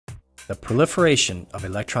The proliferation of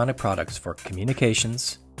electronic products for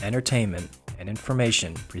communications, entertainment, and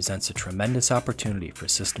information presents a tremendous opportunity for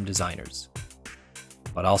system designers,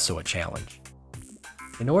 but also a challenge.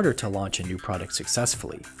 In order to launch a new product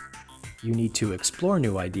successfully, you need to explore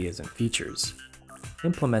new ideas and features,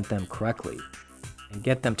 implement them correctly, and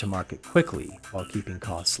get them to market quickly while keeping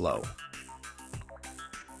costs low.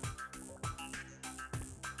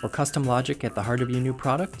 For custom logic at the heart of your new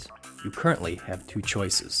product, you currently have two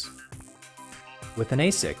choices. With an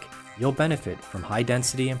ASIC, you'll benefit from high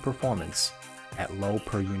density and performance at low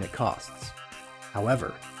per unit costs.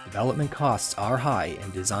 However, development costs are high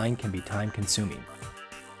and design can be time-consuming.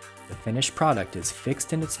 The finished product is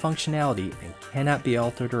fixed in its functionality and cannot be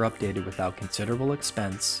altered or updated without considerable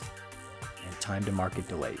expense and time-to-market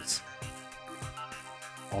delays.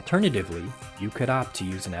 Alternatively, you could opt to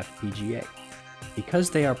use an FPGA. Because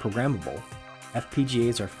they are programmable,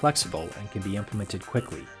 FPGAs are flexible and can be implemented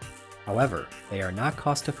quickly. However, they are not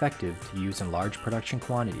cost-effective to use in large production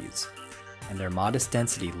quantities, and their modest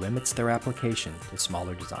density limits their application to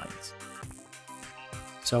smaller designs.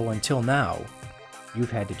 So until now, you've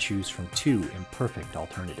had to choose from two imperfect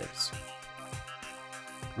alternatives.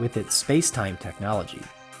 With its space-time technology,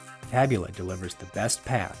 Tabula delivers the best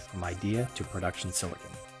path from idea to production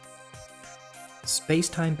silicon.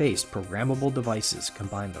 Space-time-based programmable devices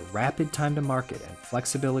combine the rapid time to market and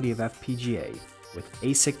flexibility of FPGA with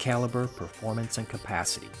ASIC caliber, performance, and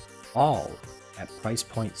capacity, all at price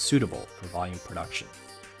points suitable for volume production.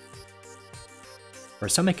 For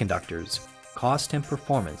semiconductors, cost and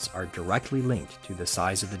performance are directly linked to the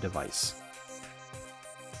size of the device.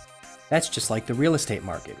 That's just like the real estate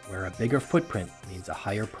market, where a bigger footprint means a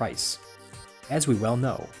higher price. As we well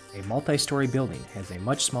know, a multi-story building has a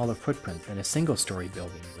much smaller footprint than a single-story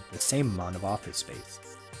building with the same amount of office space,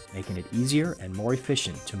 making it easier and more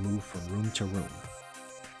efficient to move from room to room.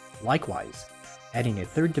 Likewise, adding a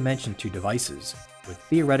third dimension to devices would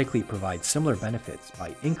theoretically provide similar benefits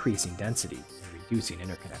by increasing density and reducing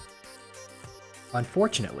interconnect.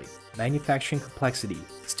 Unfortunately, manufacturing complexity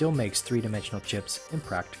still makes three-dimensional chips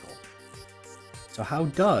impractical. So how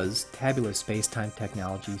does Tabula's space-time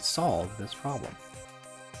technology solve this problem?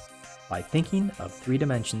 By thinking of three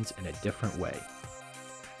dimensions in a different way.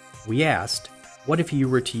 We asked, what if you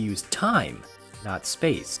were to use time, not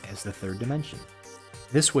space, as the third dimension?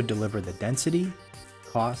 This would deliver the density,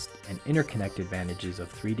 cost, and interconnect advantages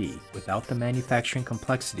of 3D without the manufacturing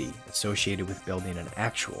complexity associated with building an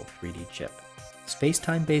actual 3D chip.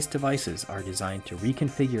 Space-time-based devices are designed to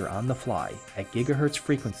reconfigure on the fly at gigahertz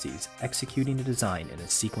frequencies, executing a design in a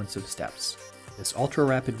sequence of steps. This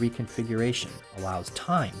ultra-rapid reconfiguration allows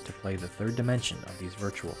time to play the third dimension of these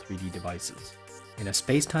virtual 3D devices. In a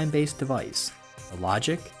space-time-based device, the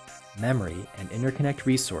logic, memory, and interconnect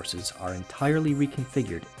resources are entirely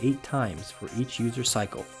reconfigured 8 times for each user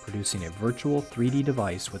cycle, producing a virtual 3D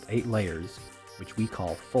device with 8 layers, which we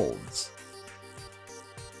call folds.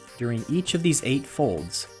 During each of these 8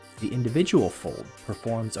 folds, the individual fold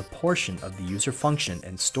performs a portion of the user function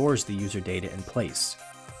and stores the user data in place.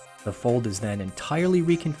 The fold is then entirely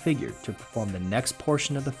reconfigured to perform the next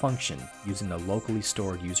portion of the function using the locally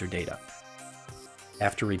stored user data.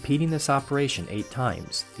 After repeating this operation 8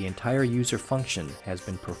 times, the entire user function has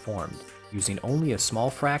been performed, using only a small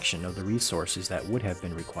fraction of the resources that would have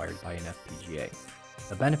been required by an FPGA.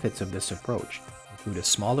 The benefits of this approach include a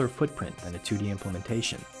smaller footprint than a 2D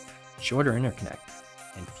implementation, shorter interconnect,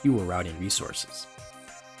 and fewer routing resources.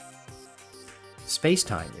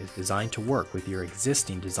 Spacetime is designed to work with your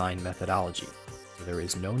existing design methodology, so there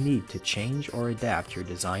is no need to change or adapt your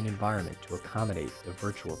design environment to accommodate the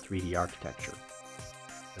virtual 3D architecture.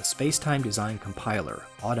 The Spacetime Design Compiler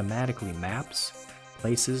automatically maps,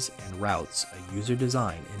 places, and routes a user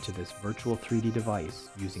design into this virtual 3D device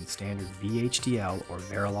using standard VHDL or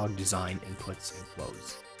Verilog design inputs and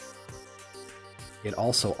flows. It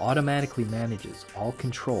also automatically manages all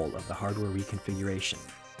control of the hardware reconfiguration,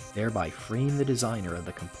 thereby freeing the designer of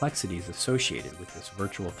the complexities associated with this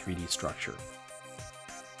virtual 3D structure.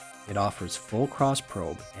 It offers full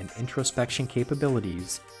cross-probe and introspection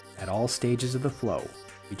capabilities at all stages of the flow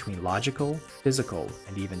between logical, physical,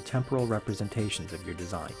 and even temporal representations of your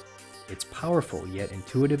design. Its powerful yet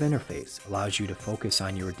intuitive interface allows you to focus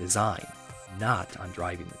on your design, not on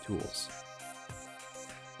driving the tools.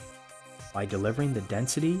 By delivering the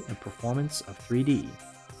density and performance of 3D,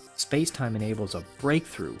 Spacetime enables a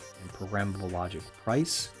breakthrough in programmable logic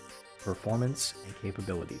price, performance, and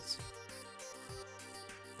capabilities.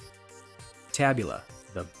 Tabula,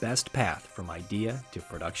 the best path from idea to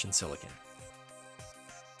production silicon.